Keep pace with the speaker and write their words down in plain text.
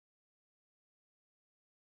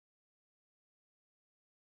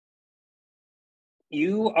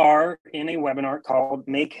You are in a webinar called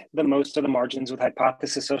Make the Most of the Margins with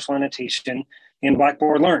Hypothesis Social Annotation in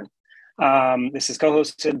Blackboard Learn. This is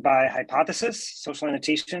co-hosted by Hypothesis Social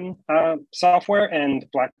Annotation software and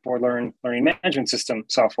Blackboard Learn Learning Management System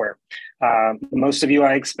software. Most of you,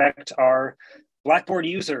 I expect, are Blackboard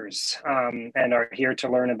users and are here to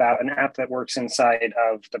learn about an app that works inside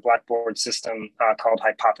of the Blackboard system called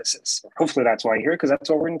Hypothesis. Hopefully that's why you're here, because that's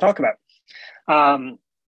what we're going to talk about.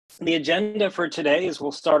 The agenda for today is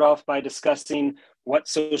we'll start off by discussing what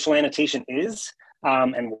social annotation is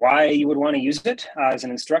and why you would want to use it as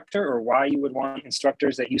an instructor, or why you would want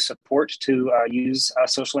instructors that you support to use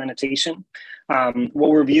social annotation.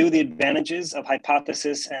 We'll review the advantages of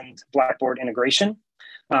Hypothesis and Blackboard integration.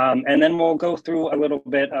 And then we'll go through a little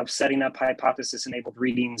bit of setting up Hypothesis-enabled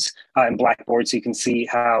readings in Blackboard so you can see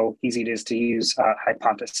how easy it is to use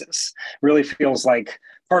Hypothesis. Really feels like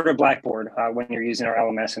part of Blackboard when you're using our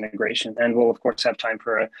LMS integration. And we'll, of course, have time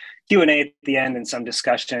for a Q&A at the end and some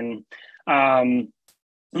discussion.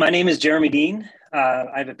 My name is Jeremy Dean.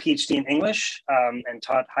 I have a PhD in English and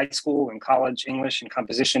taught high school and college English and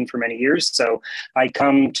composition for many years. So I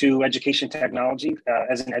come to education technology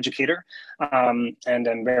as an educator, and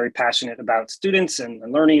I'm very passionate about students and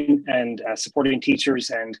learning and supporting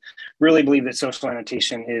teachers, and really believe that social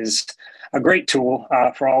annotation is a great tool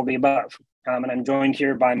for all of the above. And I'm joined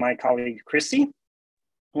here by my colleague, Christie,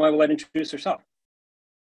 who I will let introduce herself.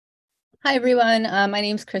 Hi, everyone. My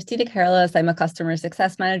name is Christie deCarolis. I'm a customer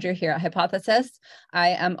success manager here at Hypothesis. I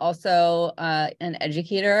am also an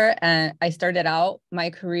educator, and I started out my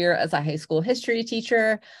career as a high school history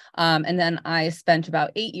teacher. And then I spent about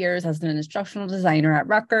 8 years as an instructional designer at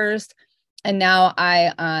Rutgers. And now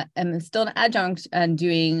I am still an adjunct and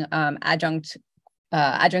doing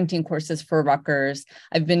adjuncting courses for Rutgers.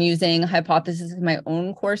 I've been using Hypothesis in my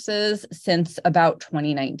own courses since about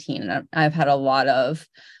 2019. And I've had a lot of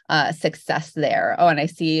success there. Oh, and I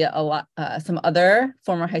see a lot, some other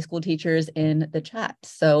former high school teachers in the chat.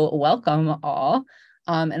 So welcome all,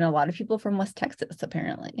 and a lot of people from West Texas,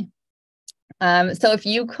 apparently. So if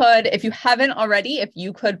you haven't already, if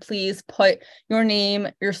you could please put your name,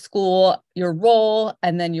 your school, your role,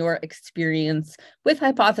 and then your experience with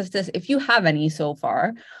Hypothesis, if you have any so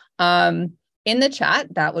far, in the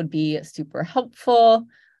chat, that would be super helpful.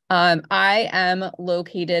 I am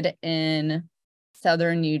located in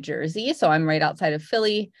Southern New Jersey, so I'm right outside of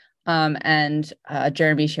Philly, and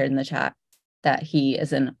Jeremy shared in the chat that he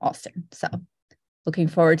is in Austin. So looking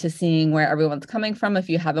forward to seeing where everyone's coming from if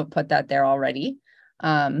you haven't put that there already.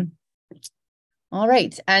 All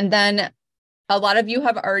right. And then a lot of you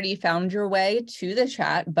have already found your way to the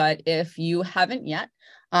chat, but if you haven't yet,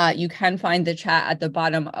 you can find the chat at the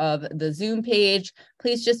bottom of the Zoom page.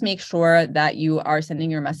 Please just make sure that you are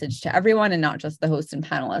sending your message to everyone and not just the host and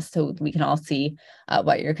panelists, so we can all see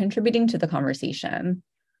what you're contributing to the conversation.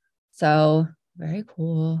 So very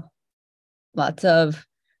cool. Lots of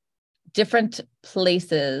different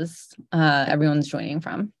places everyone's joining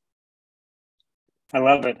from. I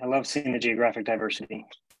love it. I love seeing the geographic diversity.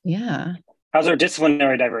 Yeah. How's our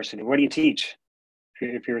disciplinary diversity? What do you teach?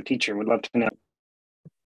 If you're a teacher, would love to know.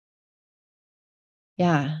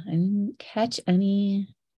 Yeah, I didn't catch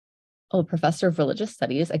any. Oh, professor of religious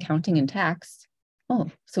studies, accounting and tax. Oh,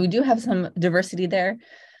 so we do have some diversity there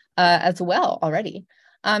as well already.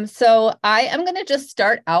 So I am going to just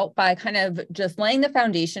start out by kind of just laying the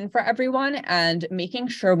foundation for everyone and making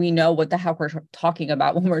sure we know what the heck we're talking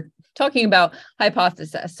about when we're talking about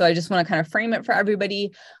Hypothesis. So I just want to kind of frame it for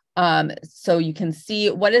everybody so you can see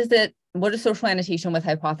what does social annotation with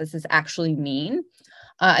Hypothesis actually mean?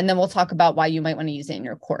 And then we'll talk about why you might want to use it in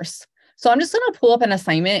your course. So I'm just going to pull up an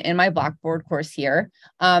assignment in my Blackboard course here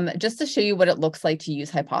just to show you what it looks like to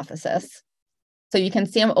use Hypothesis. So you can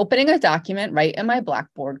see I'm opening a document right in my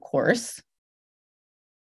Blackboard course.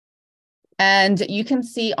 And you can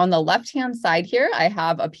see on the left-hand side here, I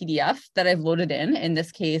have a PDF that I've loaded in. In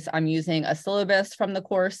this case, I'm using a syllabus from the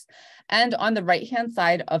course. And on the right-hand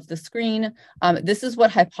side of the screen, this is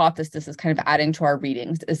what Hypothesis is kind of adding to our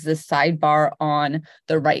readings, is this sidebar on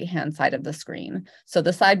the right-hand side of the screen. So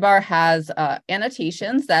the sidebar has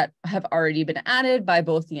annotations that have already been added by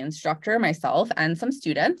both the instructor, myself, and some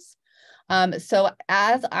students. So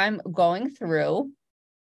as I'm going through,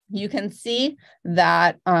 you can see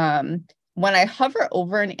that when I hover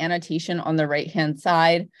over an annotation on the right-hand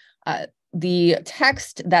side, the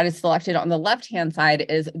text that is selected on the left-hand side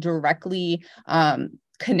is directly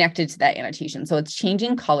connected to that annotation. So it's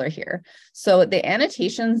changing color here. So the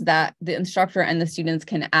annotations that the instructor and the students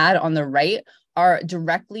can add on the right are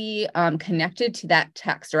directly connected to that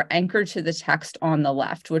text or anchored to the text on the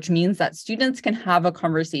left, which means that students can have a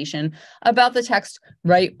conversation about the text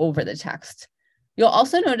right over the text. You'll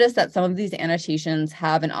also notice that some of these annotations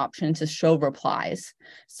have an option to show replies.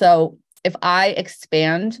 So if I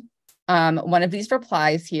expand one of these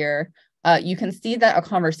replies here, you can see that a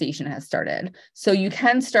conversation has started. So you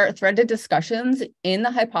can start threaded discussions in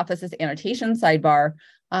the hypothesis annotation sidebar,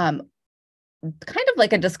 kind of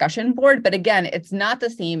like a discussion board, but again, it's not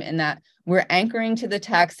the same in that we're anchoring to the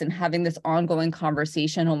text and having this ongoing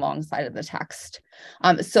conversation alongside of the text.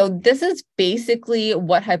 So this is basically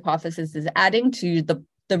what Hypothesis is adding to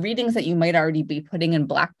the readings that you might already be putting in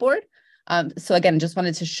Blackboard. So again, just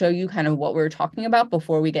wanted to show you kind of what we're talking about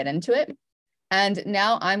before we get into it. And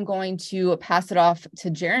now I'm going to pass it off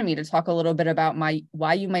to Jeremy to talk a little bit about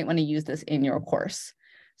why you might want to use this in your course.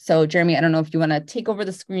 So Jeremy, I don't know if you want to take over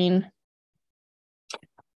the screen.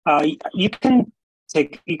 You can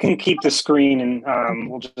keep the screen, and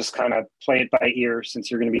we'll just kind of play it by ear since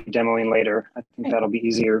you're going to be demoing later. I think that'll be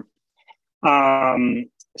easier.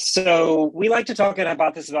 So we like to talk at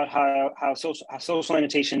Hypothesis about how social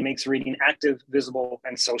annotation makes reading active, visible,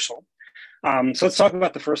 and social. So let's talk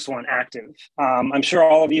about the first one, active. I'm sure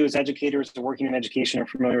all of you as educators or working in education are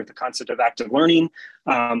familiar with the concept of active learning.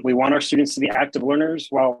 We want our students to be active learners.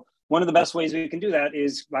 Well, one of the best ways we can do that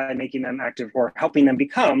is by making them active or helping them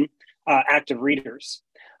become active readers.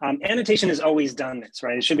 Annotation has always done this,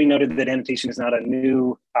 right? It should be noted that annotation is not a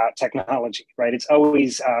new technology, right? It's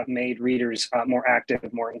always made readers more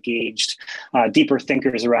active, more engaged, deeper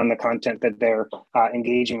thinkers around the content that they're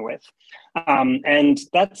engaging with. And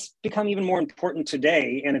that's become even more important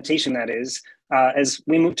today, annotation that is, as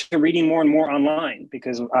we move to reading more and more online,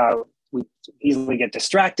 because we easily get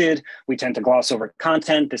distracted. We tend to gloss over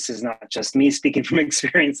content. This is not just me speaking from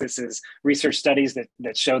experience. This is research studies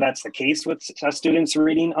that show that's the case with students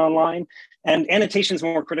reading online. And annotation is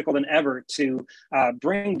more critical than ever to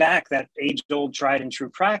bring back that age-old tried and true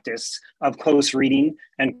practice of close reading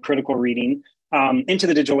and critical reading into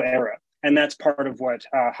the digital era. And that's part of what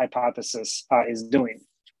Hypothesis is doing.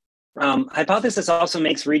 Hypothesis also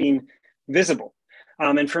makes reading visible.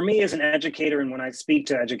 And for me as an educator, and when I speak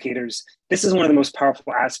to educators, this is one of the most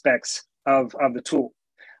powerful aspects of the tool.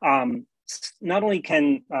 Not only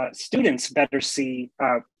can students better see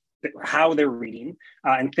how they're reading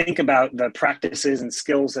and think about the practices and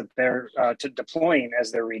skills that they're deploying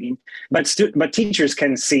as they're reading, but teachers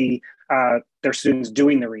can see their students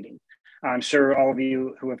doing the reading. I'm sure all of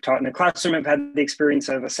you who have taught in the classroom have had the experience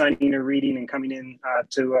of assigning a reading and coming in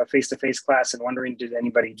to a face-to-face class and wondering, did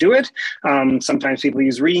anybody do it? Sometimes people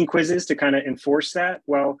use reading quizzes to kind of enforce that.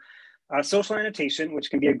 Well, social annotation,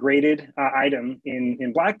 which can be a graded item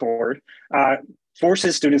in Blackboard,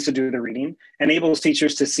 forces students to do the reading, enables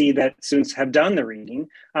teachers to see that students have done the reading,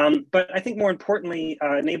 but I think more importantly,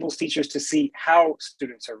 enables teachers to see how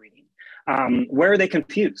students are reading. Where are they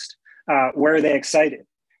confused? Where are they excited?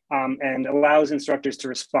 And allows instructors to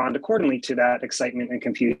respond accordingly to that excitement and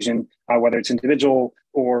confusion, whether it's individual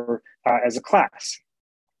or as a class.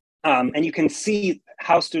 And you can see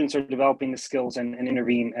how students are developing the skills and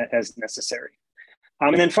intervene as necessary.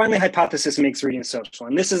 And then finally, Hypothesis makes reading social.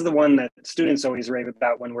 And this is the one that students always rave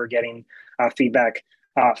about when we're getting feedback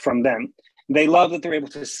from them. They love that they're able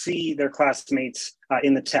to see their classmates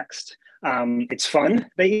in the text. It's fun,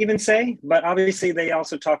 they even say, but obviously they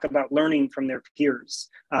also talk about learning from their peers.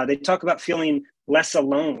 They talk about feeling less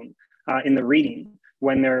alone in the reading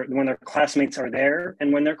when their classmates are there,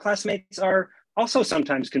 and when their classmates are also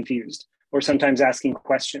sometimes confused or sometimes asking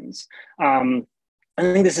questions. I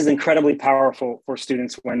think this is incredibly powerful for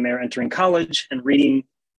students when they're entering college and reading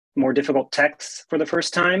more difficult texts for the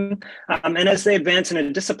first time. And as they advance in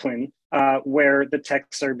a discipline where the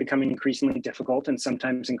texts are becoming increasingly difficult and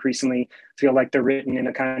sometimes increasingly feel like they're written in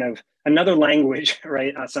a kind of another language,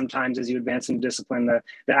 right? Sometimes as you advance in discipline, the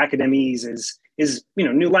academies is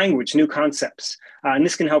new language, new concepts. And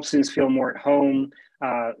this can help students feel more at home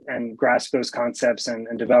and grasp those concepts and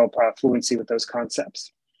develop fluency with those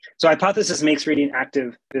concepts. So Hypothesis makes reading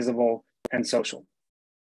active, visible, and social.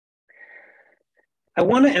 I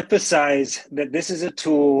want to emphasize that this is a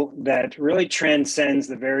tool that really transcends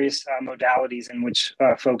the various modalities in which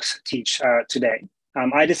folks teach today.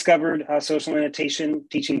 I discovered social annotation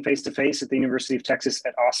teaching face-to-face at the University of Texas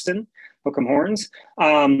at Austin, Hook'em Horns,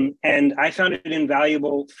 and I found it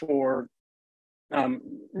invaluable for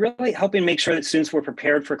really helping make sure that students were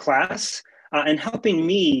prepared for class and helping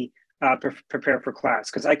me prepare for class,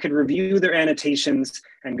 because I could review their annotations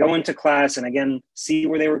and go into class and again, see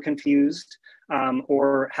where they were confused,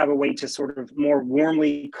 or have a way to sort of more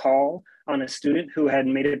warmly call on a student who had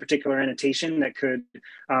made a particular annotation that could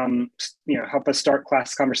help us start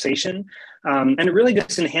class conversation. And it really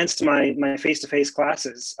just enhanced my face-to-face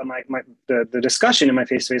classes, the discussion in my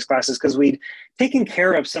face-to-face classes, because we'd taken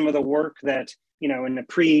care of some of the work that, in the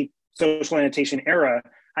pre-social annotation era,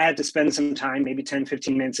 I had to spend some time, maybe 10,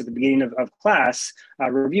 15 minutes at the beginning of class,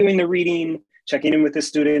 reviewing the reading, checking in with the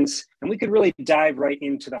students, and we could really dive right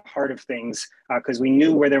into the heart of things because we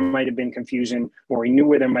knew where there might have been confusion or we knew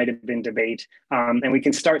where there might have been debate, and we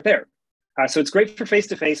can start there. So it's great for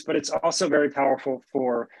face-to-face, but it's also very powerful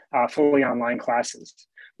for fully online classes.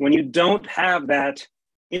 When you don't have that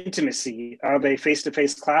intimacy of a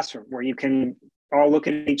face-to-face classroom where you can all look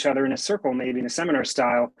at each other in a circle, maybe in a seminar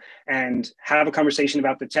style, and have a conversation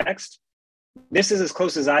about the text, this is as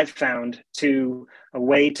close as I've found to a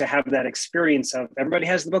way to have that experience of everybody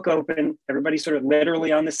has the book open, everybody's sort of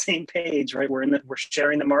literally on the same page, right? We're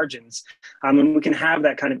sharing the margins, and we can have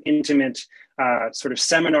that kind of intimate sort of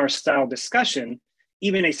seminar style discussion,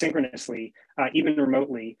 even asynchronously, even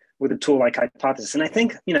remotely, with a tool like Hypothesis. And I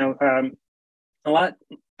think a lot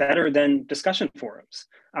better than discussion forums,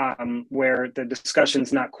 where the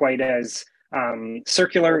discussion's not quite as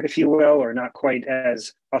circular, if you will, or not quite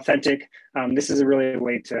as authentic. This is a really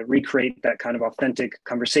way to recreate that kind of authentic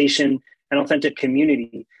conversation and authentic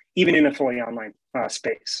community, even in a fully online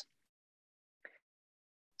space.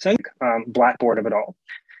 So I think Blackboard of it all.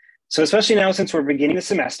 So especially now, since we're beginning the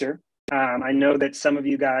semester, I know that some of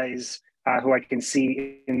you guys who I can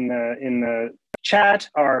see in the chat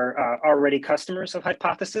are already customers of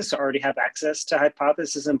Hypothesis, so already have access to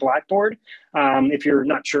Hypothesis and Blackboard. If you're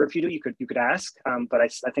not sure if you do, you could ask. But I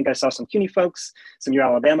think I saw some CUNY folks, some U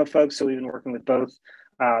Alabama folks, so we've been working with both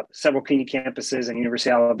several CUNY campuses and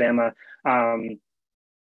University of Alabama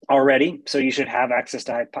already. So you should have access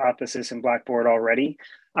to Hypothesis and Blackboard already.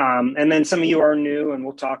 And then some of you are new, and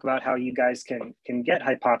we'll talk about how you guys can get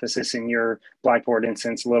Hypothesis in your Blackboard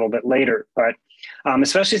instance a little bit later. But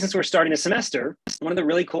especially since we're starting a semester, one of the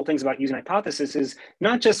really cool things about using Hypothesis is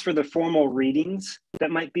not just for the formal readings that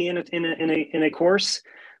might be in a course,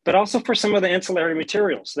 but also for some of the ancillary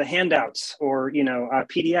materials, the handouts or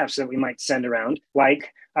PDFs that we might send around,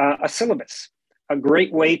 like a syllabus. A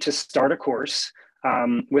great way to start a course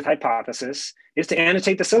with Hypothesis is to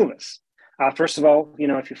annotate the syllabus. First of all,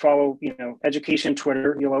 if you follow education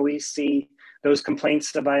Twitter, you'll always see those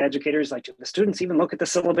complaints by educators, like, do the students even look at the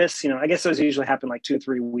syllabus? I guess those usually happen like 2 or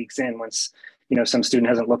 3 weeks in, once some student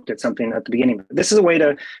hasn't looked at something at the beginning. But this is a way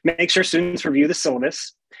to make sure students review the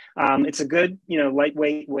syllabus. It's a good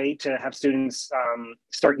lightweight way to have students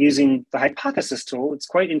start using the Hypothesis tool. It's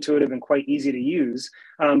quite intuitive and quite easy to use,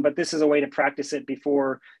 but this is a way to practice it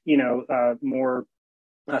before more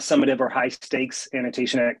summative or high stakes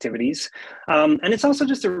annotation activities. And it's also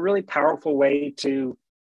just a really powerful way to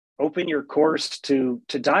open your course to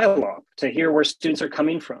dialogue, to hear where students are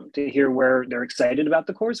coming from, to hear where they're excited about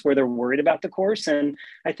the course, where they're worried about the course. And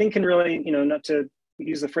I think can really, not to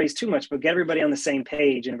use the phrase too much, but get everybody on the same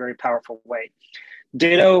page in a very powerful way.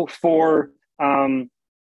 Ditto for,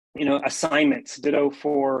 assignments, ditto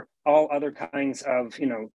for all other kinds of,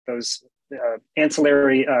 those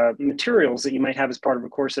ancillary materials that you might have as part of a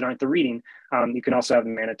course that aren't the reading. You can also have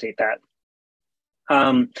them annotate that.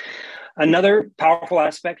 Another powerful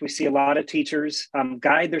aspect, we see a lot of teachers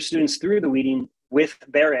guide their students through the reading with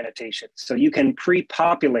their annotations. So you can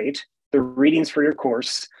pre-populate the readings for your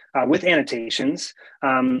course with annotations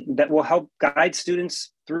that will help guide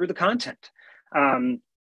students through the content.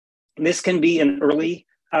 This can be an early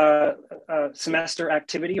semester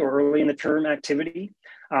activity or early in the term activity.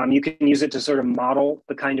 You can use it to sort of model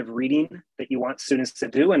the kind of reading that you want students to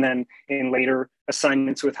do. And then in later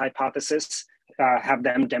assignments with Hypothesis, have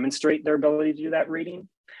them demonstrate their ability to do that reading.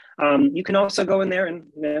 You can also go in there and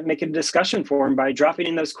make a discussion forum by dropping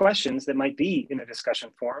in those questions that might be in a discussion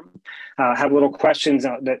forum. Have little questions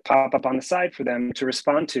that pop up on the side for them to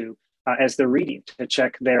respond to as they're reading, to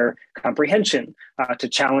check their comprehension, to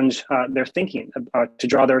challenge their thinking, to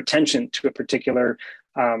draw their attention to a particular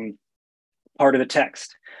part of the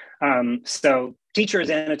text. So teacher as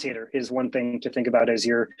annotator is one thing to think about as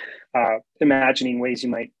you're imagining ways you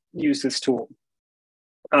might use this tool.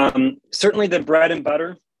 Certainly the bread and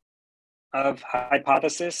butter of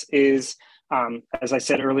Hypothesis is, as I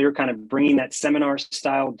said earlier, kind of bringing that seminar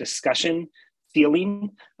style discussion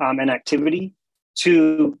feeling and activity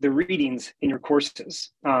to the readings in your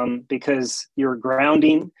courses, because you're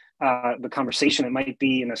grounding the conversation that might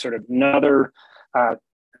be in a sort of another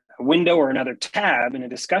window or another tab in a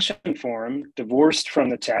discussion forum, divorced from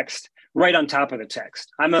the text, right on top of the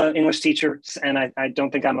text. I'm an English teacher, and I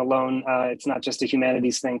don't think I'm alone. It's not just a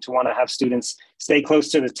humanities thing to want to have students stay close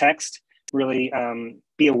to the text. really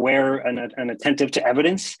be aware and attentive to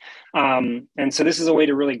evidence. And so this is a way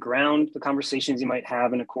to really ground the conversations you might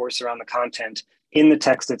have in a course around the content in the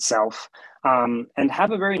text itself, and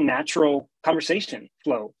have a very natural conversation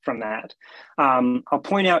flow from that. I'll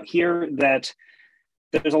point out here that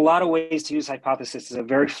there's a lot of ways to use hypothesis as a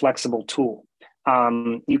very flexible tool.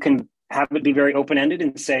 You can have it be very open-ended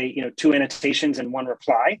and say, 2 annotations and 1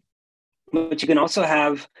 reply. But you can also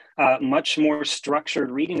have much more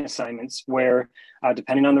structured reading assignments where,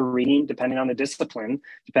 depending on the reading, depending on the discipline,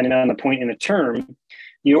 depending on the point in a term,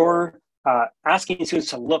 you're asking students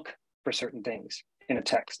to look for certain things in a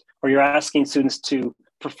text, or you're asking students to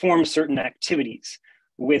perform certain activities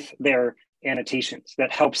with their annotations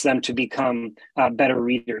that helps them to become better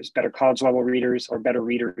readers, better college level readers, or better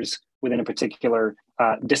readers within a particular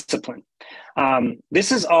discipline.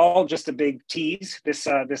 This is all just a big tease,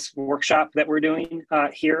 this workshop that we're doing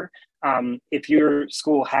here. If your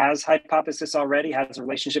school has Hypothesis already, has a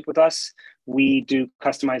relationship with us, we do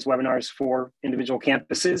customized webinars for individual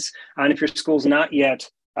campuses. And if your school's not yet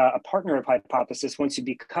a partner of Hypothesis, once you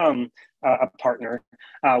become a partner,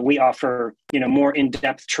 we offer more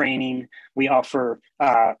in-depth training. We offer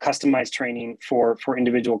customized training for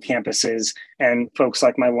individual campuses, and folks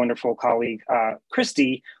like my wonderful colleague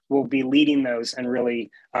Christie will be leading those and really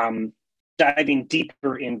diving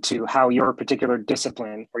deeper into how your particular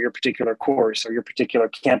discipline or your particular course or your particular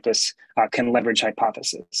campus can leverage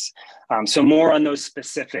Hypothesis. So more on those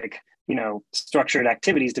specific structured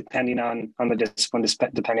activities depending on the discipline,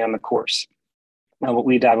 depending on the course.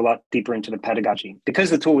 We dive a lot deeper into the pedagogy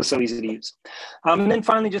because the tool is so easy to use. And then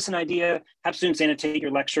finally, just an idea, have students annotate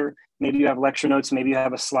your lecture. Maybe you have lecture notes, maybe you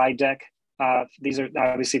have a slide deck. These are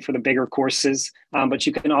obviously for the bigger courses, but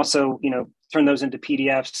you can also, turn those into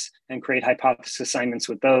PDFs and create hypothesis assignments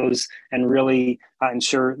with those, and really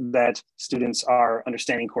ensure that students are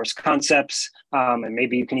understanding course concepts. And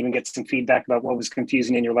maybe you can even get some feedback about what was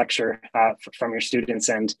confusing in your lecture from your students,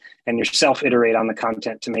 and yourself iterate on the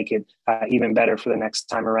content to make it even better for the next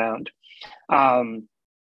time around.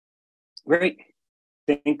 Great.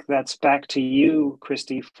 I think that's back to you,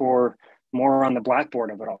 Christie, for more on the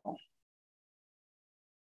Blackboard of it all.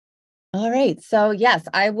 All right, so yes,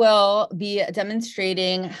 I will be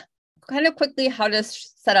demonstrating kind of quickly how to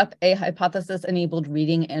set up a hypothesis-enabled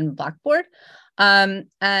reading in Blackboard. And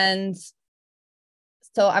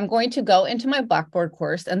so I'm going to go into my Blackboard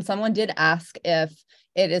course, and someone did ask if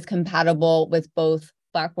it is compatible with both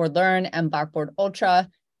Blackboard Learn and Blackboard Ultra.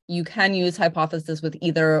 You can use Hypothesis with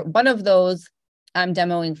either one of those. I'm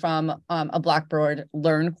demoing from a Blackboard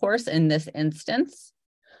Learn course in this instance.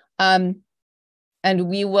 And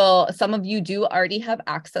we will, some of you do already have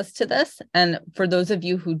access to this. And for those of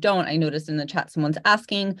you who don't, I noticed in the chat someone's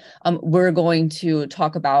asking, we're going to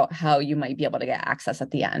talk about how you might be able to get access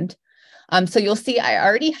at the end. So you'll see I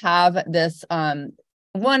already have this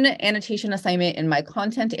one annotation assignment in my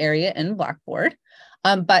content area in Blackboard.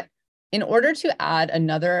 But in order to add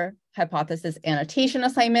another hypothesis annotation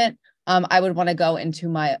assignment, I would want to go into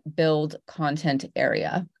my build content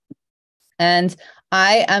area. And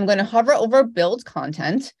I am going to hover over build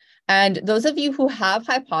content. And those of you who have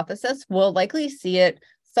Hypothesis will likely see it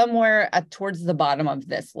somewhere towards the bottom of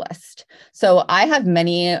this list. So I have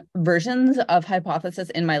many versions of Hypothesis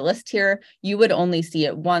in my list here. You would only see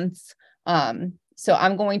it once. So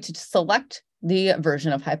I'm going to select the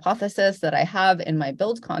version of Hypothesis that I have in my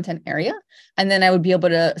build content area. And then I would be able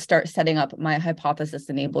to start setting up my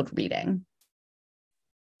Hypothesis-enabled reading.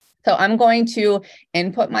 So I'm going to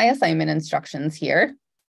input my assignment instructions here.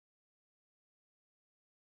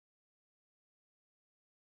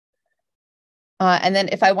 And then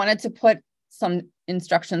if I wanted to put some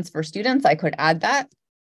instructions for students, I could add that.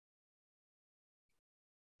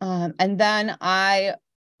 And then I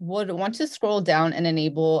would want to scroll down and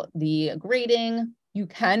enable the grading. You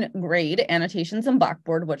can grade annotations in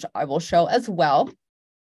Blackboard, which I will show as well.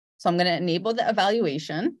 So I'm going to enable the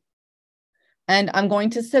evaluation. And I'm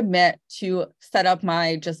going to submit to set up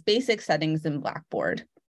my just basic settings in Blackboard.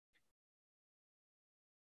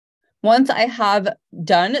 Once I have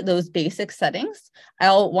done those basic settings,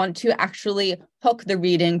 I'll want to actually hook the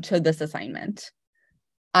reading to this assignment.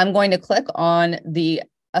 I'm going to click on the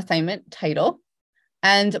assignment title,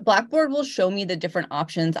 and Blackboard will show me the different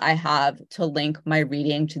options I have to link my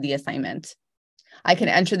reading to the assignment. I can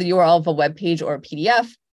enter the URL of a web page or a PDF,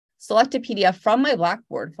 select a PDF from my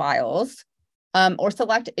Blackboard files, or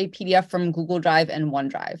select a PDF from Google Drive and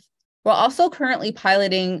OneDrive. We're also currently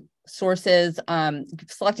piloting sources,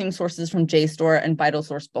 selecting sources from JSTOR and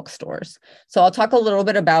VitalSource bookstores. So I'll talk a little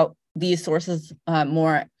bit about these sources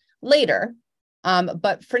more later.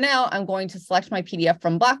 But for now, I'm going to select my PDF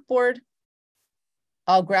from Blackboard,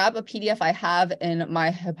 I'll grab a PDF I have in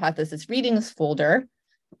my Hypothesis Readings folder,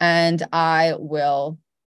 and I will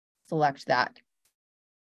select that.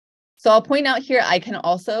 So I'll point out here, I can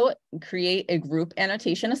also create a group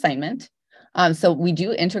annotation assignment. So we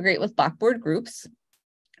do integrate with Blackboard groups.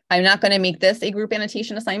 I'm not going to make this a group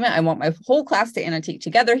annotation assignment. I want my whole class to annotate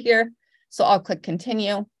together here. So I'll click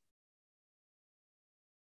continue.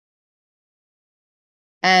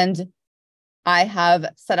 And I have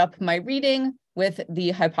set up my reading with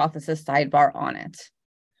the hypothesis sidebar on it.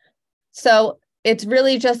 So it's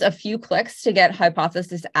really just a few clicks to get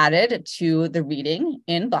hypothesis added to the reading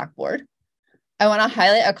in Blackboard. I want to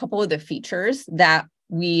highlight a couple of the features that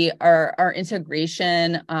our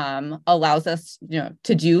integration allows us,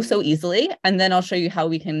 to do so easily, and then I'll show you how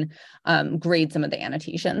we can grade some of the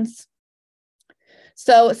annotations.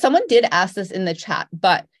 So someone did ask this in the chat,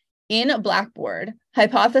 but in Blackboard,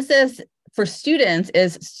 hypothesis for students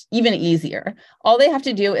is even easier. All they have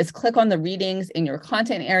to do is click on the readings in your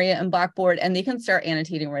content area in Blackboard, and they can start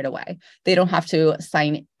annotating right away. They don't have to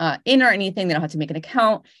sign in or anything. They don't have to make an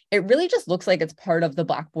account. It really just looks like it's part of the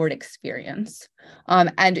Blackboard experience.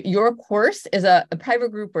 And your course is a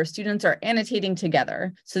private group where students are annotating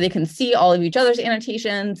together, so they can see all of each other's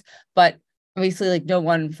annotations, but obviously like no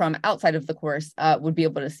one from outside of the course would be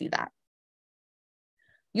able to see that.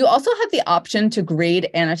 You also have the option to grade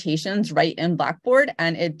annotations right in Blackboard,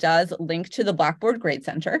 and it does link to the Blackboard Grade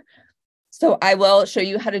Center. So I will show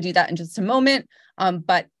you how to do that in just a moment,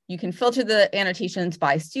 but you can filter the annotations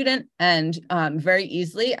by student and very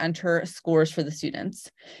easily enter scores for the students.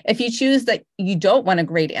 If you choose that you don't want to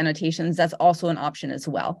grade annotations, that's also an option as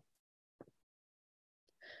well.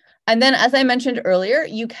 And then, as I mentioned earlier,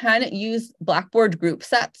 you can use Blackboard group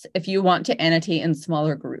sets if you want to annotate in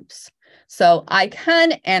smaller groups. So I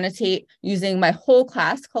can annotate using my whole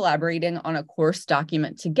class collaborating on a course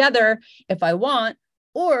document together if I want,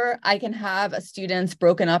 or I can have students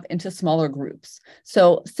broken up into smaller groups.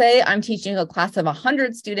 So say I'm teaching a class of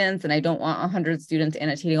 100 students and I don't want 100 students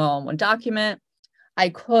annotating all in one document. I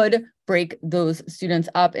could break those students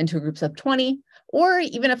up into groups of 20, or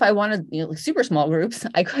even if I wanted like super small groups,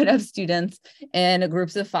 I could have students in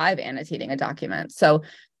groups of 5 annotating a document. So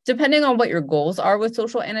depending on what your goals are with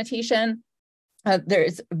social annotation,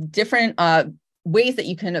 there's different ways that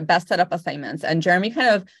you can best set up assignments. And Jeremy kind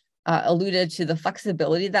of alluded to the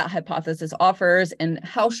flexibility that Hypothesis offers and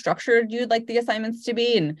how structured you'd like the assignments to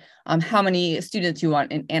be and how many students you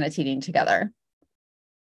want in annotating together.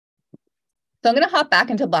 So I'm going to hop back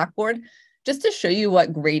into Blackboard just to show you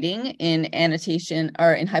what grading in annotation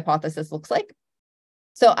or in Hypothesis looks like.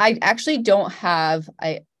 So I actually don't have,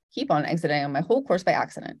 I keep on exiting on my whole course by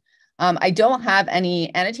accident. I don't have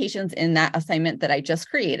any annotations in that assignment that I just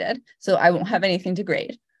created, so I won't have anything to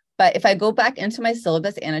grade. But if I go back into my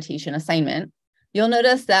syllabus annotation assignment, you'll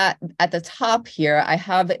notice that at the top here, I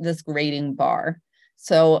have this grading bar.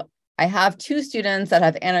 So I have 2 students that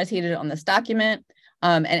have annotated on this document,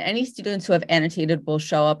 and any students who have annotated will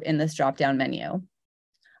show up in this drop-down menu.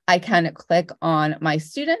 I can click on my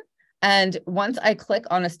student, and once I click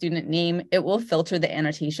on a student name, it will filter the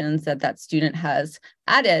annotations that that student has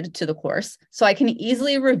added to the course. So I can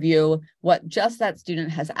easily review what just that student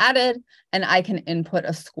has added, and I can input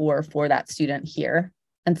a score for that student here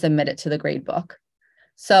and submit it to the gradebook.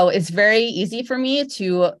 So it's very easy for me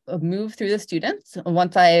to move through the students.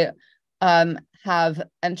 Once I have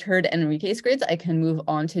entered Enrique's grades, I can move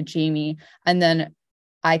on to Jamie, and then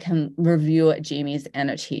I can review Jamie's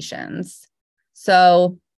annotations.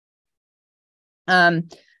 So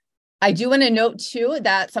I do want to note too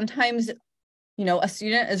that sometimes, a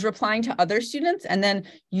student is replying to other students, and then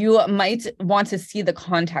you might want to see the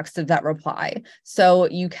context of that reply. So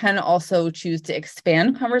you can also choose to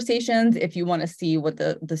expand conversations if you want to see what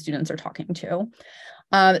the students are talking to.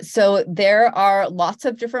 So there are lots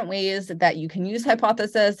of different ways that you can use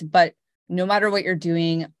Hypothesis, but no matter what you're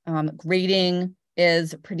doing, grading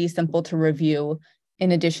is pretty simple to review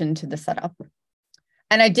in addition to the setup.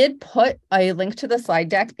 And I did put a link to the slide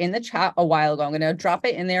deck in the chat a while ago. I'm going to drop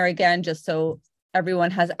it in there again, just so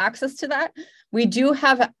everyone has access to that. We do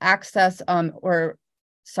have access,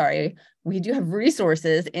 we do have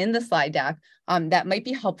resources in the slide deck that might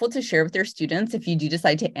be helpful to share with your students if you do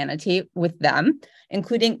decide to annotate with them,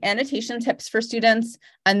 including annotation tips for students,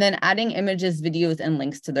 and then adding images, videos, and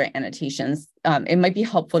links to their annotations. It might be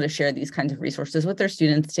helpful to share these kinds of resources with their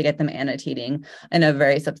students to get them annotating in a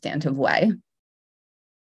very substantive way.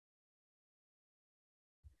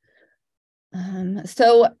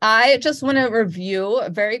 So I just want to review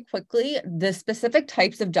very quickly the specific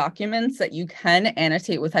types of documents that you can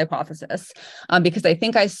annotate with Hypothesis, because I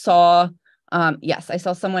think I saw Yes, I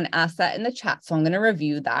saw someone ask that in the chat, so I'm going to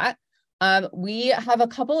review that. We have a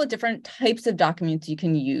couple of different types of documents you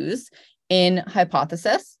can use in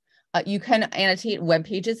Hypothesis. You can annotate web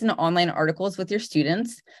pages and online articles with your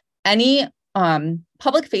students. Any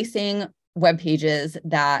public-facing web pages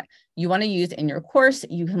that you want to use in your course,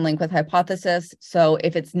 you can link with Hypothesis. So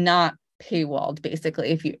if it's not paywalled,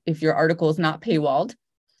 basically, if your article is not paywalled,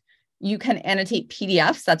 you can annotate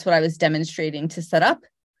PDFs. That's what I was demonstrating to set up.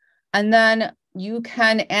 And then you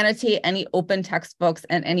can annotate any open textbooks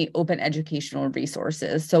and any open educational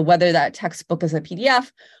resources. So whether that textbook is a PDF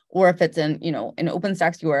or if it's an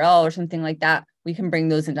OpenStax URL or something like that, we can bring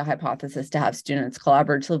those into Hypothesis to have students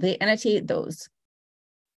collaboratively annotate those.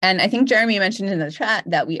 And I think Jeremy mentioned in the chat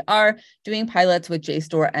that we are doing pilots with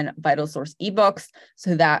JSTOR and VitalSource ebooks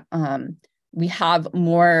so that we have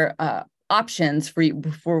more options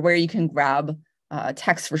for where you can grab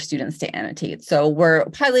text for students to annotate. So we're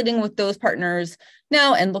piloting with those partners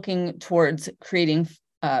now and looking towards creating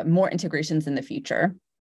more integrations in the future.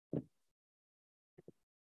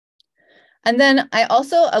 And then I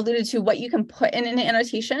also alluded to what you can put in an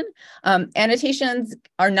annotation. Annotations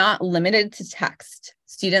are not limited to text.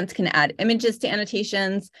 Students can add images to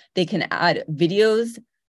annotations. They can add videos,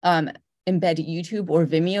 embed YouTube or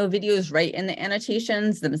Vimeo videos right in the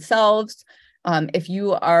annotations themselves. If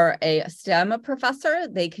you are a STEM professor,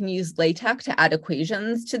 they can use LaTeX to add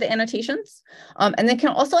equations to the annotations. And they can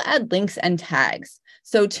also add links and tags.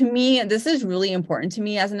 So to me, this is really important to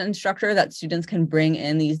me as an instructor that students can bring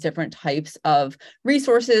in these different types of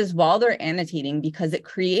resources while they're annotating because it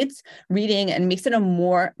creates reading and makes it a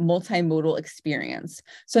more multimodal experience.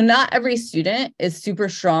 So not every student is super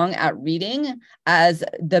strong at reading as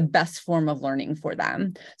the best form of learning for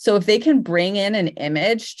them. So if they can bring in an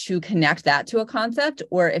image to connect that to a concept,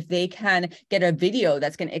 or if they can get a video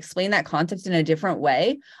that's going to explain that concept in a different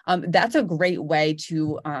way, that's a great way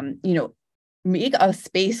to, make a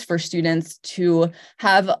space for students to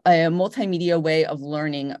have a multimedia way of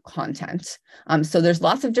learning content. So there's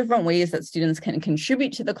lots of different ways that students can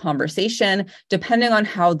contribute to the conversation, depending on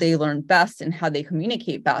how they learn best and how they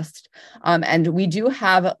communicate best. And we do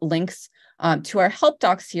have links to our help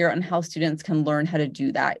docs here on how students can learn how to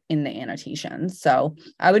do that in the annotations. So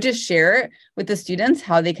I would just share with the students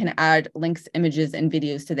how they can add links, images, and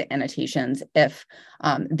videos to the annotations if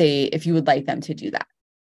you would like them to do that.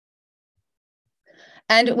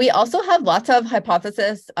 And we also have lots of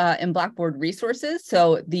Hypothesis and Blackboard resources.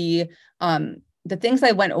 So the things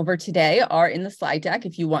I went over today are in the slide deck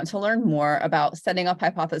if you want to learn more about setting up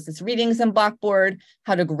Hypothesis readings in Blackboard,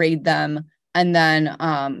 how to grade them, and then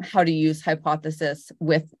how to use Hypothesis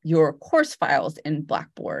with your course files in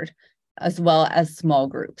Blackboard, as well as small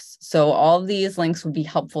groups. So all of these links would be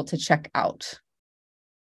helpful to check out.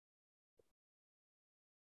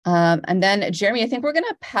 And then, Jeremy, I think we're going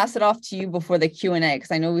to pass it off to you before the Q&A, because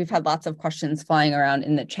I know we've had lots of questions flying around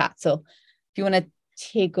in the chat. So if you want to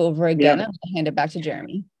take over again, I'll hand it back to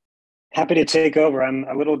Jeremy. Happy to take over. I'm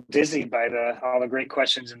a little dizzy by all the great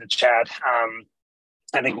questions in the chat.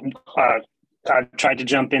 I think I tried to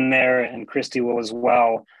jump in there, and Christie will as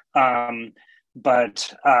well.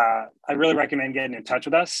 But I really recommend getting in touch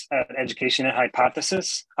with us at Education at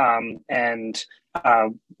Hypothesis.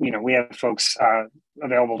 We have folks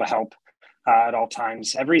available to help at all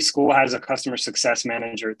times. Every school has a customer success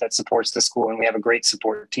manager that supports the school, and we have a great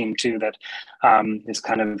support team too that is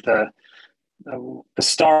kind of the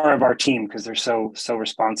star of our team because they're so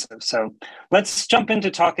responsive. So let's jump into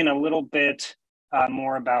talking a little bit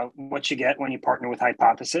more about what you get when you partner with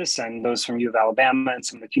Hypothesis, and those from U of Alabama and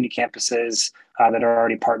some of the CUNY campuses that are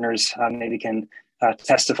already partners maybe can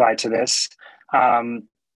testify to this. Can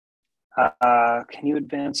you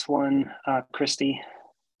advance one, Christie?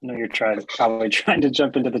 I know you're probably trying to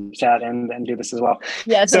jump into the chat and do this as well.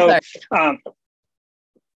 Yeah, so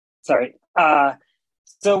sorry.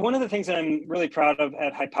 So one of the things that I'm really proud of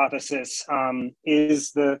at Hypothesis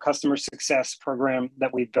is the customer success program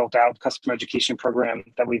that we've built out, customer education program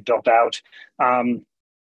that we've built out.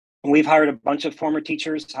 We've hired a bunch of former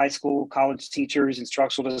teachers, high school, college teachers,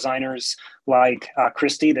 instructional designers like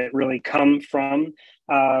Christie that really come from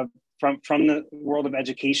the world of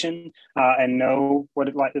education and know what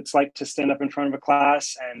it's like to stand up in front of a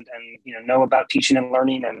class and know about teaching and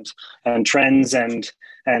learning and trends and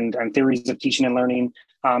theories of teaching and learning.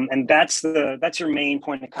 And that's your main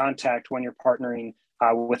point of contact when you're partnering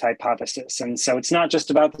with Hypothesis. And so it's not just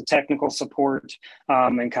about the technical support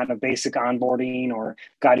and kind of basic onboarding or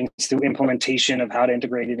guiding through implementation of how to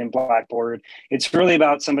integrate it in Blackboard. It's really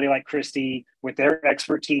about somebody like Christie with their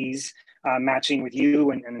expertise matching with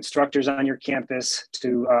you and instructors on your campus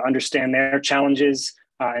to understand their challenges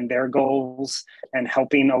and their goals, and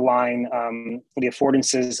helping align the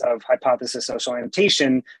affordances of hypothesis social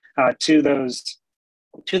annotation to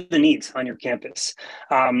the needs on your campus.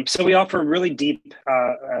 So we offer really deep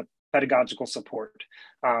pedagogical support.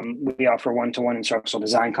 We offer one-to-one instructional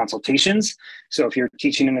design consultations. So if you're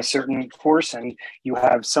teaching in a certain course and you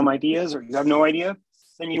have some ideas or you have no idea,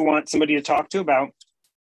 then you want somebody to talk to about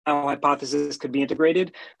how hypothesis could be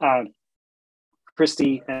integrated,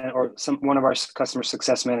 Christie or one of our customer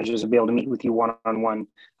success managers will be able to meet with you one-on-one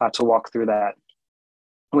to walk through that.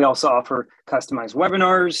 We also offer customized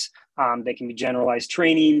webinars. They can be generalized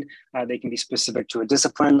training. They can be specific to a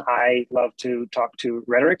discipline. I love to talk to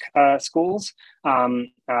rhetoric schools,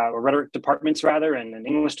 or rhetoric departments rather, and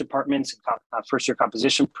English departments, first-year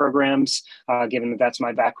composition programs, given that that's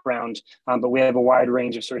my background. But we have a wide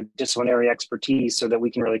range of sort of disciplinary expertise so that we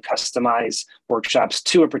can really customize workshops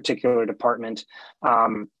to a particular department.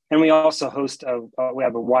 And we also host we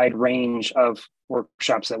have a wide range of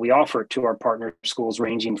workshops that we offer to our partner schools,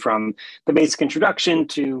 ranging from the basic introduction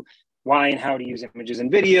to why and how to use images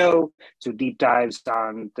and video, to deep dives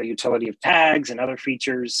on the utility of tags and other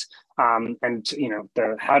features, and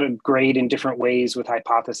the how to grade in different ways with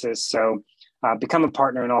hypothesis. So become a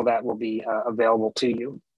partner, and all that will be available to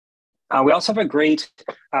you. We also have a great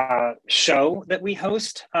show that we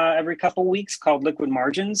host every couple of weeks called Liquid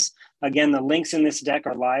Margins. Again, the links in this deck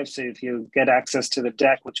are live, so if you get access to the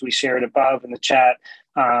deck, which we shared above in the chat,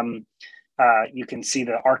 you can see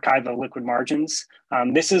the archive of Liquid Margins.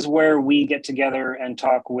 This is where we get together and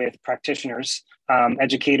talk with practitioners,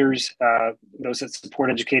 educators, those that support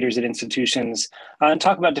educators at institutions, and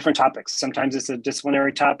talk about different topics. Sometimes it's a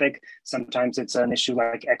disciplinary topic, sometimes it's an issue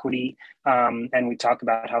like equity, and we talk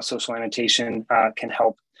about how social annotation can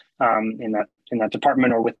help in that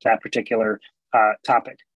department or with that particular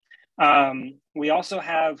topic. We also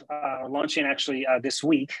have launching actually this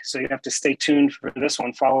week, so you have to stay tuned for this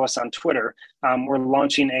one. Follow us on Twitter. We're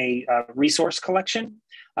launching a resource collection.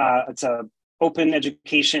 It's a open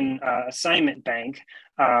education assignment bank,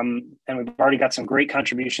 and we've already got some great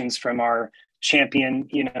contributions from our champion,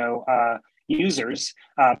 users.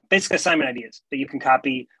 Basic assignment ideas that you can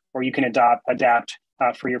copy or you can adapt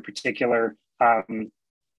for your particular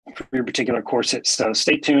courses. So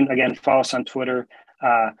stay tuned. Again, follow us on Twitter.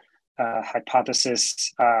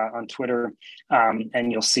 Hypothesis on Twitter,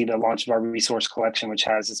 and you'll see the launch of our resource collection, which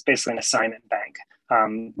it's basically an assignment bank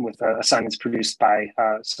with assignments produced by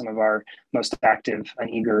some of our most active and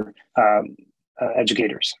eager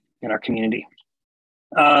educators in our community.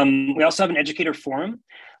 We also have an educator forum.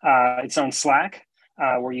 It's on Slack,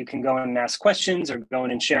 where you can go in and ask questions or go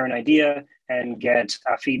in and share an idea and get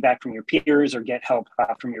feedback from your peers or get help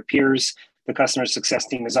from your peers. The customer success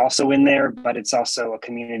team is also in there, but it's also a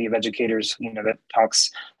community of educators, that talks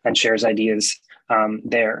and shares ideas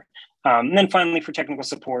there. And then finally, for technical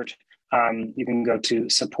support, you can go to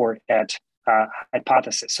support at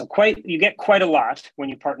Hypothesis. So you get quite a lot when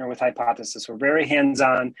you partner with Hypothesis. We're very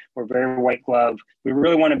hands-on. We're very white glove. We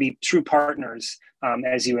really want to be true partners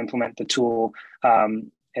as you implement the tool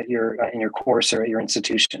in your course or at your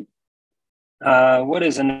institution. What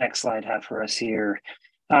does the next slide have for us here?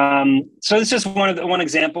 So this is one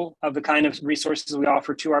example of the kind of resources we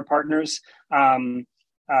offer to our partners. The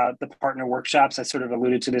partner workshops, I sort of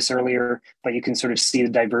alluded to this earlier, but you can sort of see the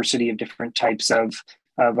diversity of different types of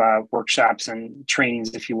workshops and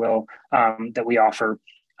trainings, if you will, that we offer.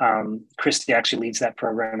 Christie actually leads that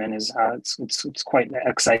program, and it's quite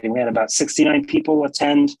exciting. We had about 69 people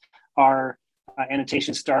attend our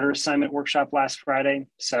annotation starter assignment workshop last Friday.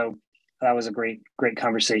 So that was a great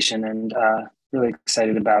conversation, and really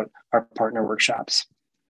excited about our partner workshops.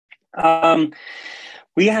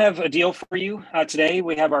 We have a deal for you today.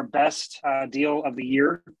 We have our best deal of the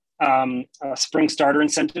year, a spring starter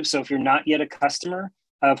incentive. So if you're not yet a customer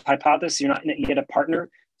of Hypothesis, you're not yet a partner,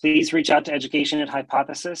 please reach out to Education at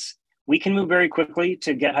Hypothesis. We can move very quickly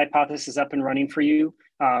to get Hypothesis up and running for you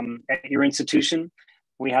at your institution.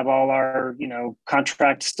 We have all our,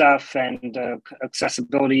 contract stuff and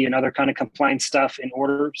accessibility and other kind of compliance stuff in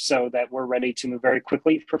order so that we're ready to move very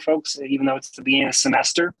quickly for folks, even though it's the beginning of the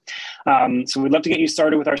semester. So we'd love to get you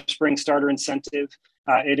started with our spring starter incentive.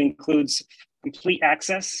 It includes complete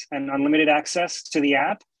access and unlimited access to the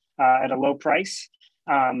app at a low price,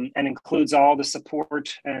 and includes all the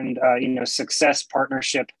support and, success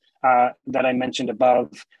partnership that I mentioned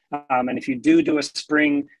above. And if you do a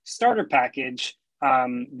spring starter package,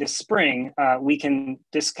 this spring, we can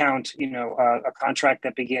discount, a contract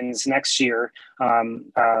that begins next year, and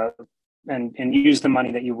use the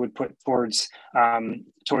money that you would put towards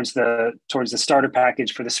the starter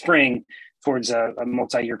package for the spring towards a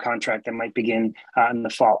multi-year contract that might begin in the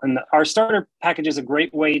fall. And our starter package is a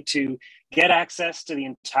great way to get access to the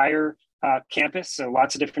entire campus. So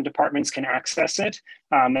lots of different departments can access it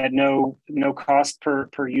at no cost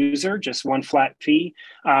per user, just one flat fee,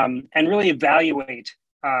 and really evaluate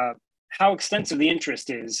how extensive the interest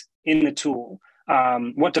is in the tool,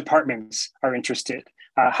 what departments are interested,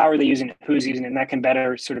 how are they using it, who's using it, and that can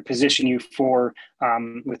better sort of position you for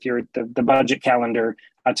with the budget calendar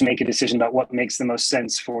to make a decision about what makes the most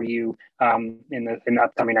sense for you in the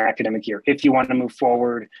upcoming academic year, if you want to move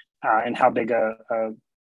forward, and how big a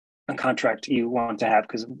contract you want to have,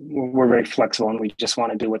 because we're very flexible and we just want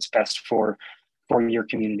to do what's best for your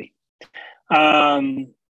community.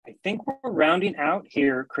 I think we're rounding out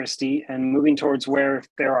here, Christie, and moving towards where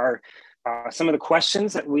there are some of the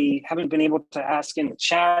questions that we haven't been able to ask in the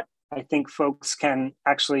chat. I think folks can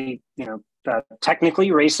actually,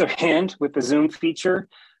 technically raise their hand with the Zoom feature,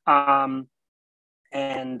 and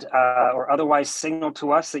or otherwise signal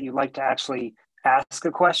to us that you'd like to actually ask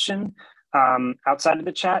a question outside of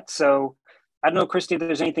the chat. So I don't know, Christie, if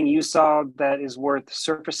there's anything you saw that is worth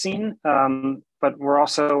surfacing, but we're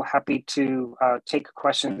also happy to take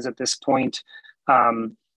questions at this point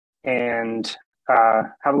and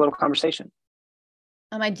have a little conversation.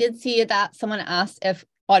 I did see that someone asked if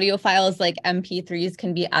audio files like MP3s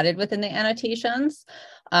can be added within the annotations.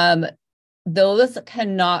 Those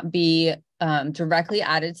cannot be directly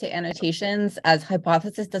added to annotations, as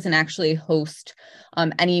Hypothesis doesn't actually host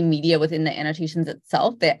any media within the annotations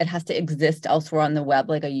itself. It has to exist elsewhere on the web,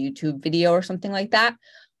 like a YouTube video or something like that.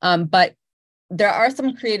 But there are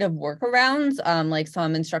some creative workarounds, like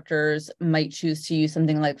some instructors might choose to use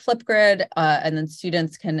something like Flipgrid, and then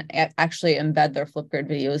students can actually embed their Flipgrid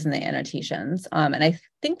videos in the annotations. And I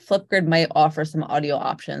think Flipgrid might offer some audio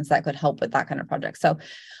options that could help with that kind of project. So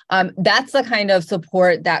that's the kind of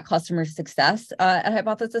support that customer success at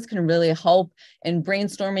Hypothesis can really help in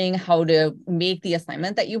brainstorming how to make the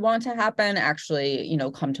assignment that you want to happen actually,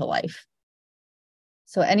 come to life.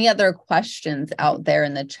 So any other questions out there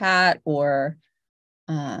in the chat, or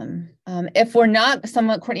if we're not,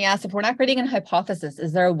 Courtney asked, if we're not grading in Hypothesis,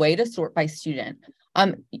 is there a way to sort by student?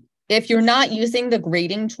 If you're not using the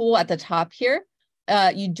grading tool at the top here,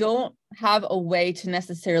 you don't have a way to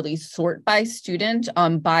necessarily sort by student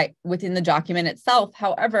within the document itself.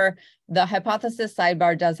 However, the Hypothesis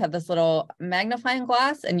sidebar does have this little magnifying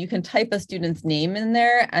glass, and you can type a student's name in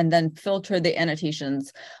there and then filter the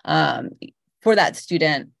annotations for that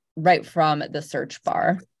student right from the search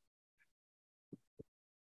bar.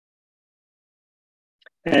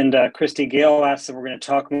 And Christie, Gail asked if we're going to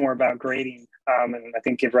talk more about grading and I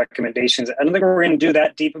think give recommendations. I don't think we're going to do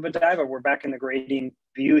that deep of a dive, but we're back in the grading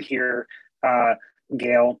view here,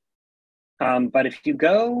 Gail. But if you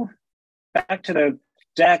go back to the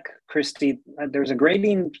deck, Christie, there's a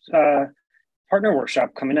grading partner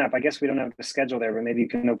workshop coming up. I guess we don't have the schedule there, but maybe you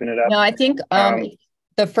can open it up. No, I think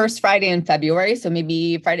the first Friday in February. So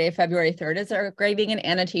maybe Friday, February 3rd is our grading and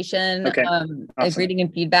annotation, awesome. Grading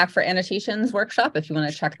and feedback for annotations workshop, if you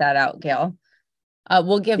want to check that out, Gail.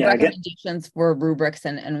 We'll give recommendations for rubrics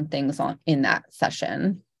and things in that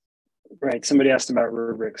session. Right. Somebody asked about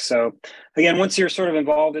rubrics. So again, once you're sort of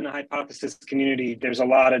involved in the Hypothesis community, there's a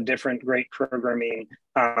lot of different great programming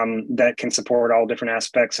that can support all different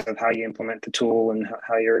aspects of how you implement the tool and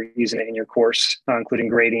how you're using it in your course, including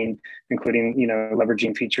grading, including,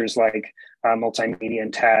 leveraging features like multimedia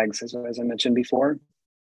and tags, as I mentioned before.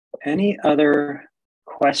 Any other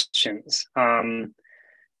questions?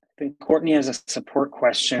 I think Courtney has a support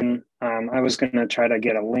question. I was going to try to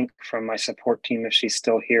get a link from my support team if she's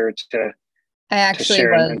still here to I actually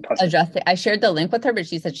was adjusting. I shared the link with her, but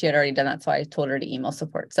she said she had already done that. So I told her to email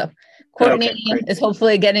support. So Courtney is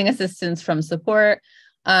hopefully getting assistance from support.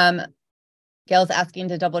 Gail's asking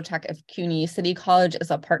to double check if CUNY City College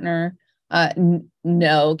is a partner.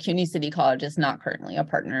 No, CUNY City College is not currently a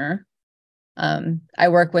partner. I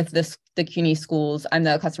work with the CUNY schools. I'm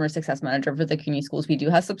the customer success manager for the CUNY schools we do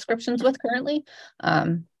have subscriptions with currently.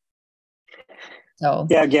 So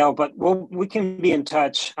yeah, Gail, but we can be in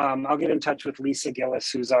touch. I'll get in touch with Lisa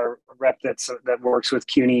Gillis, who's our rep that works with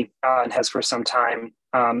CUNY and has for some time.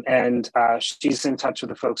 And she's in touch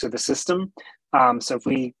with the folks at the system. So if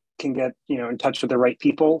we can get in touch with the right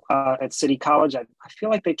people at City College, I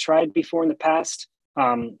feel like they tried before in the past.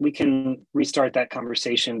 We can restart that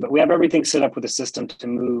conversation, but we have everything set up with the system to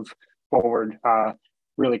move forward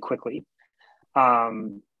really quickly.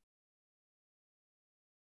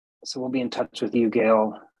 So we'll be in touch with you,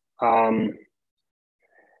 Gail. And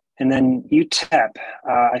then UTEP.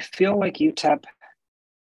 I feel like UTEP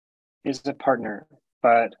is a partner,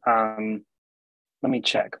 but Let me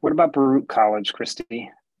check. What about Baruch College,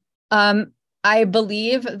 Christie? I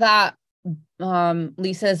believe that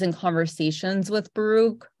Lisa is in conversations with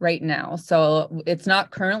Baruch right now. So it's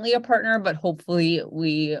not currently a partner, but hopefully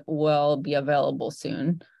we will be available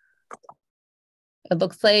soon. It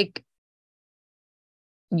looks like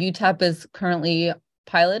UTEP is currently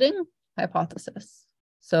piloting Hypothesis.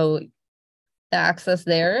 So the access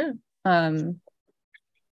there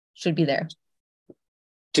should be there.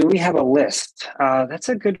 Do we have a list? That's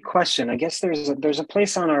a good question. I guess there's a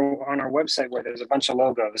place on our website where there's a bunch of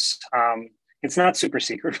logos. It's not super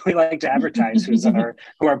secret. We like to advertise who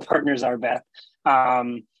our partners are, Beth.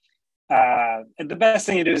 The best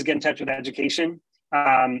thing to do is get in touch with education,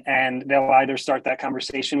 and they'll either start that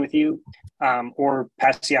conversation with you or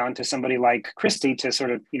pass you on to somebody like Christie to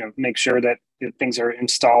sort of make sure that things are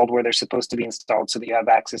installed where they're supposed to be installed so that you have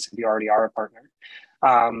access if you already are a partner.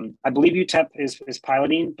 I believe UTEP is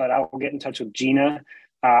piloting, but I'll get in touch with Gina.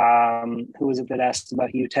 Who was it that asked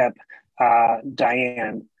about UTEP?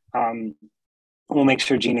 Diane. We'll make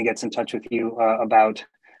sure Gina gets in touch with you about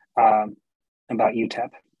UTEP.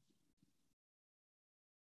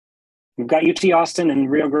 We've got UT Austin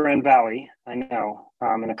and Rio Grande Valley, I know,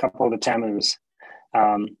 and a couple of the TAMUs,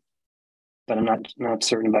 but I'm not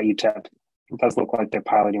certain about UTEP. It does look like they're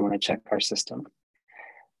piloting when I check our system.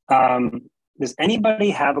 Does anybody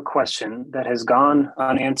have a question that has gone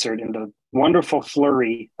unanswered in the wonderful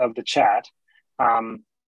flurry of the chat? I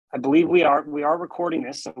believe we are recording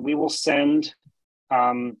this, so we will send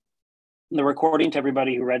the recording to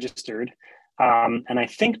everybody who registered. And I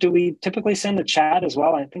think, do we typically send the chat as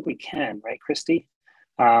well? I think we can, right, Christie?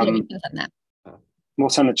 Yeah, we can send that. We'll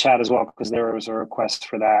send the chat as well because there was a request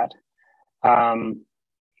for that.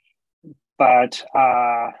 But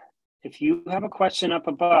if you have a question up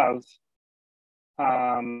above,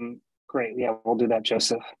 great. Yeah, we'll do that,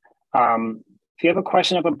 Joseph. If you have a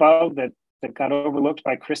question up above that got overlooked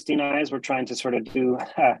by Christie and I as we're trying to sort of do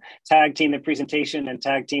tag team the presentation and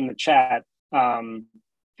tag team the chat,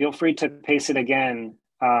 feel free to paste it again,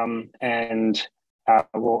 and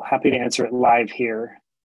we'll happy to answer it live here.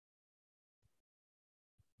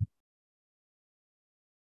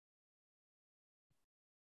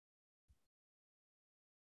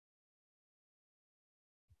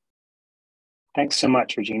 Thanks so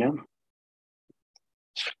much, Regina.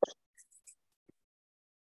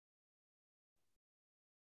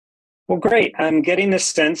 Well, great. I'm getting the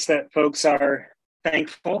sense that folks are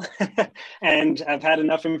thankful and I've had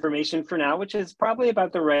enough information for now, which is probably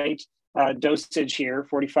about the right dosage here,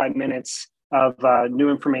 45 minutes of new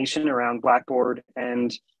information around Blackboard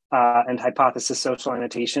and Hypothesis social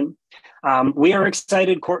annotation. We are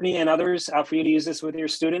excited, Courtney and others, for you to use this with your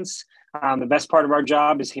students. The best part of our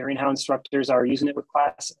job is hearing how instructors are using it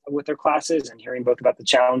with their classes and hearing both about the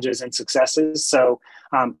challenges and successes. So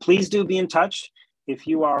please do be in touch. If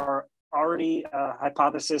you are already a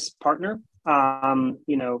Hypothesis partner,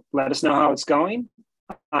 let us know how it's going.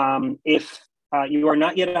 If you are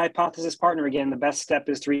not yet a Hypothesis partner, again, the best step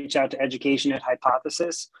is to reach out to education at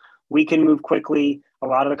Hypothesis. We can move quickly. A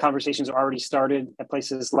lot of the conversations are already started at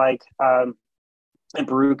places like at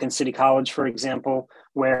Baruch and City College, for example,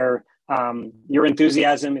 where your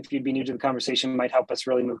enthusiasm, if you'd be new to the conversation, might help us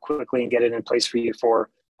really move quickly and get it in place for you for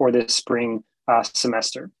this spring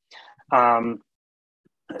semester.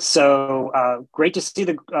 So great to see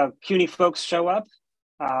the CUNY folks show up.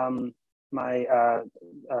 My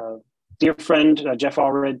dear friend, Jeff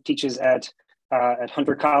Allred, teaches at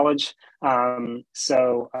Hunter College.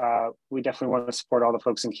 So we definitely want to support all the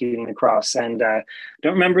folks in CUNY across. And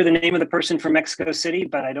don't remember the name of the person from Mexico City,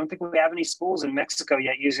 but I don't think we have any schools in Mexico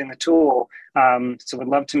yet using the tool. So we'd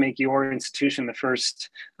love to make your institution the first.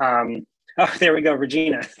 Oh, there we go,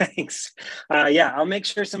 Regina. Thanks. Yeah, I'll make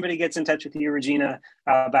sure somebody gets in touch with you, Regina,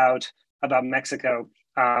 about Mexico.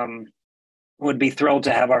 Would be thrilled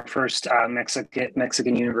to have our first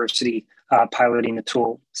Mexican university piloting the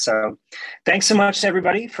tool. So thanks so much to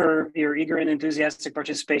everybody for your eager and enthusiastic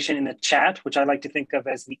participation in the chat, which I like to think of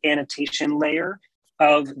as the annotation layer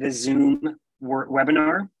of the Zoom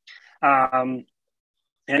webinar.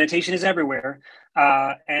 Annotation is everywhere.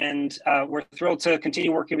 And we're thrilled to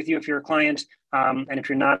continue working with you if you're a client. And if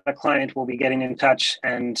you're not a client, we'll be getting in touch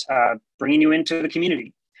and bringing you into the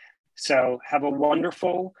community. So have a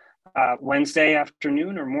wonderful Wednesday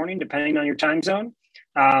afternoon or morning, depending on your time zone.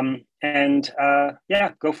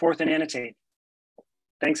 Yeah, go forth and annotate.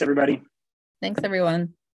 Thanks, everybody. Thanks,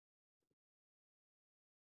 everyone.